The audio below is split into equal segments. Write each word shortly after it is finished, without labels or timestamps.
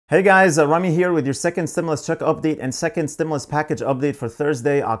Hey guys, Rami here with your second stimulus check update and second stimulus package update for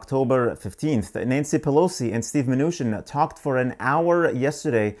Thursday, October 15th. Nancy Pelosi and Steve Mnuchin talked for an hour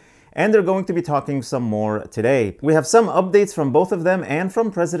yesterday, and they're going to be talking some more today. We have some updates from both of them and from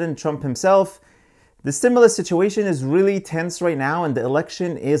President Trump himself. The stimulus situation is really tense right now, and the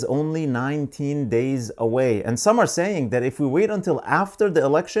election is only 19 days away. And some are saying that if we wait until after the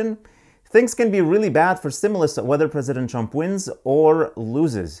election, things can be really bad for stimulus whether President Trump wins or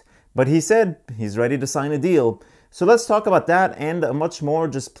loses. But he said he's ready to sign a deal. So let's talk about that and much more.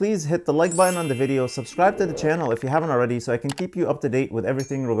 Just please hit the like button on the video, subscribe to the channel if you haven't already so I can keep you up to date with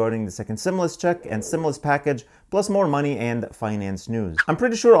everything regarding the second stimulus check and stimulus package, plus more money and finance news. I'm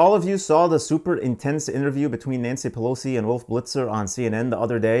pretty sure all of you saw the super intense interview between Nancy Pelosi and Wolf Blitzer on CNN the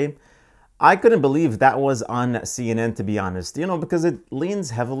other day. I couldn't believe that was on CNN, to be honest, because it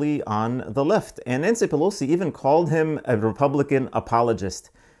leans heavily on the left. And Nancy Pelosi even called him a Republican apologist.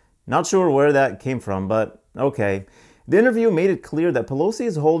 Not sure where that came from, but okay. The interview made it clear that Pelosi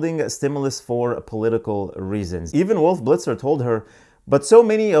is holding stimulus for political reasons. Even Wolf Blitzer told her, but so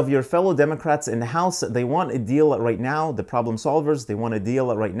many of your fellow Democrats in the House, they want a deal right now. The problem solvers, they want a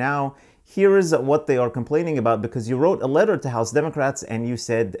deal right now. Here is what they are complaining about because you wrote a letter to House Democrats and you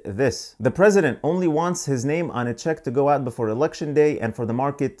said this. The president only wants his name on a check to go out before Election Day and for the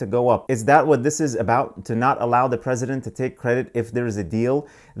market to go up. Is that what this is about? To not allow the president to take credit if there is a deal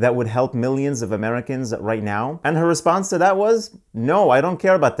that would help millions of Americans right now? And her response to that was, no, I don't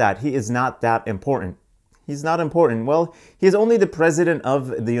care about that. He is not that important. He's not important. Well, he's only the president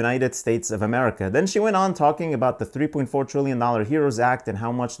of the United States of America. Then she went on talking about the $3.4 trillion HEROES Act and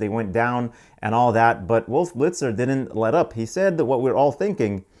how much they went down and all that. But Wolf Blitzer didn't let up. He said what we're all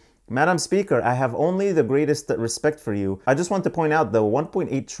thinking. Madam Speaker, I have only the greatest respect for you. I just want to point out though,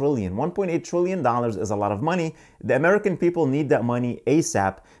 $1.8 trillion is a lot of money. The American people need that money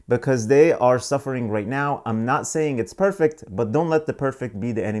ASAP because they are suffering right now. I'm not saying it's perfect, but don't let the perfect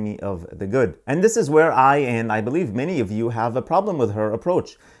be the enemy of the good. And this is where I believe many of you have a problem with her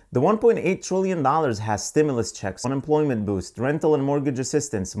approach. The $1.8 trillion has stimulus checks, unemployment boost, rental and mortgage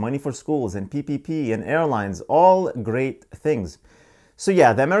assistance, money for schools and PPP and airlines, all great things. So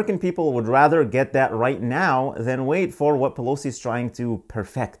yeah, the American people would rather get that right now than wait for what Pelosi is trying to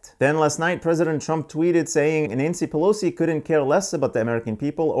perfect. Then last night, President Trump tweeted saying Nancy Pelosi couldn't care less about the American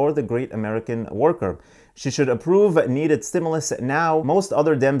people or the great American worker. She should approve needed stimulus now. Most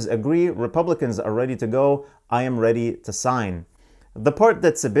other Dems agree. Republicans are ready to go. I am ready to sign. The part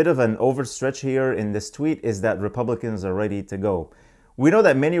that's a bit of an overstretch here in this tweet is that Republicans are ready to go. We know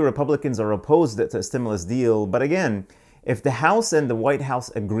that many Republicans are opposed to a stimulus deal, but again, if the House and the White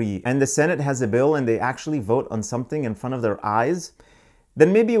House agree and the Senate has a bill and they actually vote on something in front of their eyes,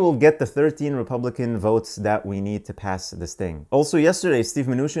 then maybe we'll get the 13 Republican votes that we need to pass this thing. Also yesterday, Steve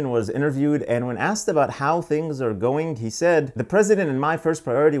Mnuchin was interviewed, and when asked about how things are going, he said, the president and my first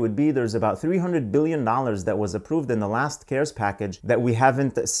priority would be there's about $300 billion that was approved in the last CARES package that we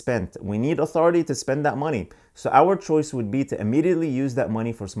haven't spent. We need authority to spend that money. So our choice would be to immediately use that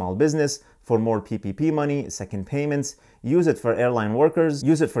money for small business, for more PPP money, second payments, use it for airline workers,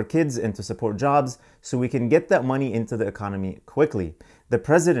 use it for kids and to support jobs so we can get that money into the economy quickly. The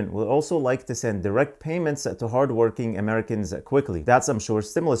president will also like to send direct payments to hardworking Americans quickly. That's, I'm sure,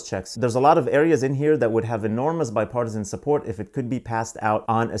 stimulus checks. There's a lot of areas in here that would have enormous bipartisan support if it could be passed out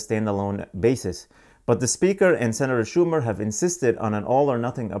on a standalone basis. But the Speaker and Senator Schumer have insisted on an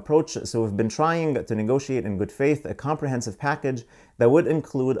all-or-nothing approach, so we've been trying to negotiate in good faith a comprehensive package that would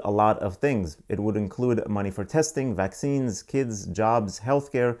include a lot of things. It would include money for testing, vaccines, kids, jobs,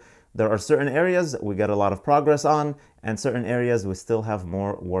 healthcare. There are certain areas we got a lot of progress on, and certain areas we still have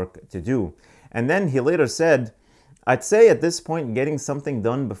more work to do. And then he later said, I'd say at this point, getting something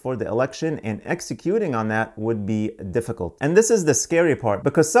done before the election and executing on that would be difficult. And this is the scary part,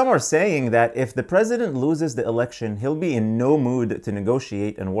 because some are saying that if the president loses the election, he'll be in no mood to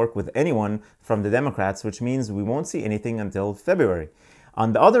negotiate and work with anyone from the Democrats, which means we won't see anything until February.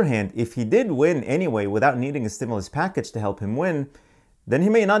 On the other hand, if he did win anyway without needing a stimulus package to help him win, then he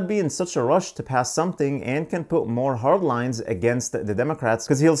may not be in such a rush to pass something and can put more hard lines against the Democrats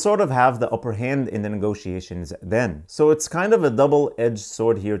because he'll sort of have the upper hand in the negotiations then. So it's kind of a double-edged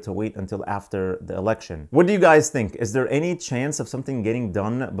sword here to wait until after the election. What do you guys think? Is there any chance of something getting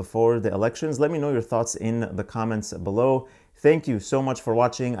done before the elections? Let me know your thoughts in the comments below. Thank you so much for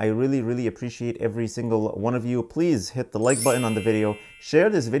watching. I really appreciate every single one of you. Please hit the like button on the video, share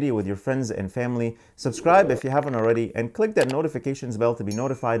this video with your friends and family, subscribe if you haven't already, and click that notifications bell to be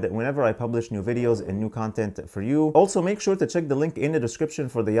notified that whenever I publish new videos and new content for you. Also, make sure to check the link in the description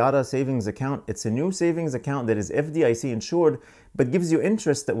for the Yada savings account. It's a new savings account that is FDIC insured, but gives you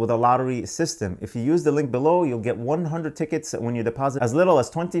interest with a lottery system. If you use the link below, you'll get 100 tickets when you deposit as little as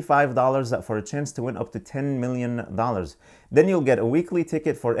 $25 for a chance to win up to $10 million. Then you'll get a weekly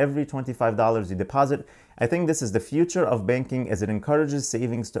ticket for every $25 you deposit. I think this is the future of banking, as it encourages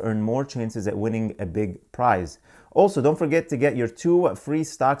savings to earn more chances at winning a big prize. Also, don't forget to get your 2 free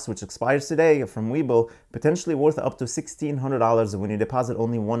stocks, which expires today, from Webull, potentially worth up to $1,600 when you deposit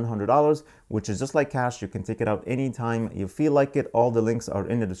only $100, which is just like cash. You can take it out anytime you feel like it. All the links are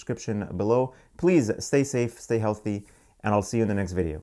in the description below. Please stay safe, stay healthy, and I'll see you in the next video.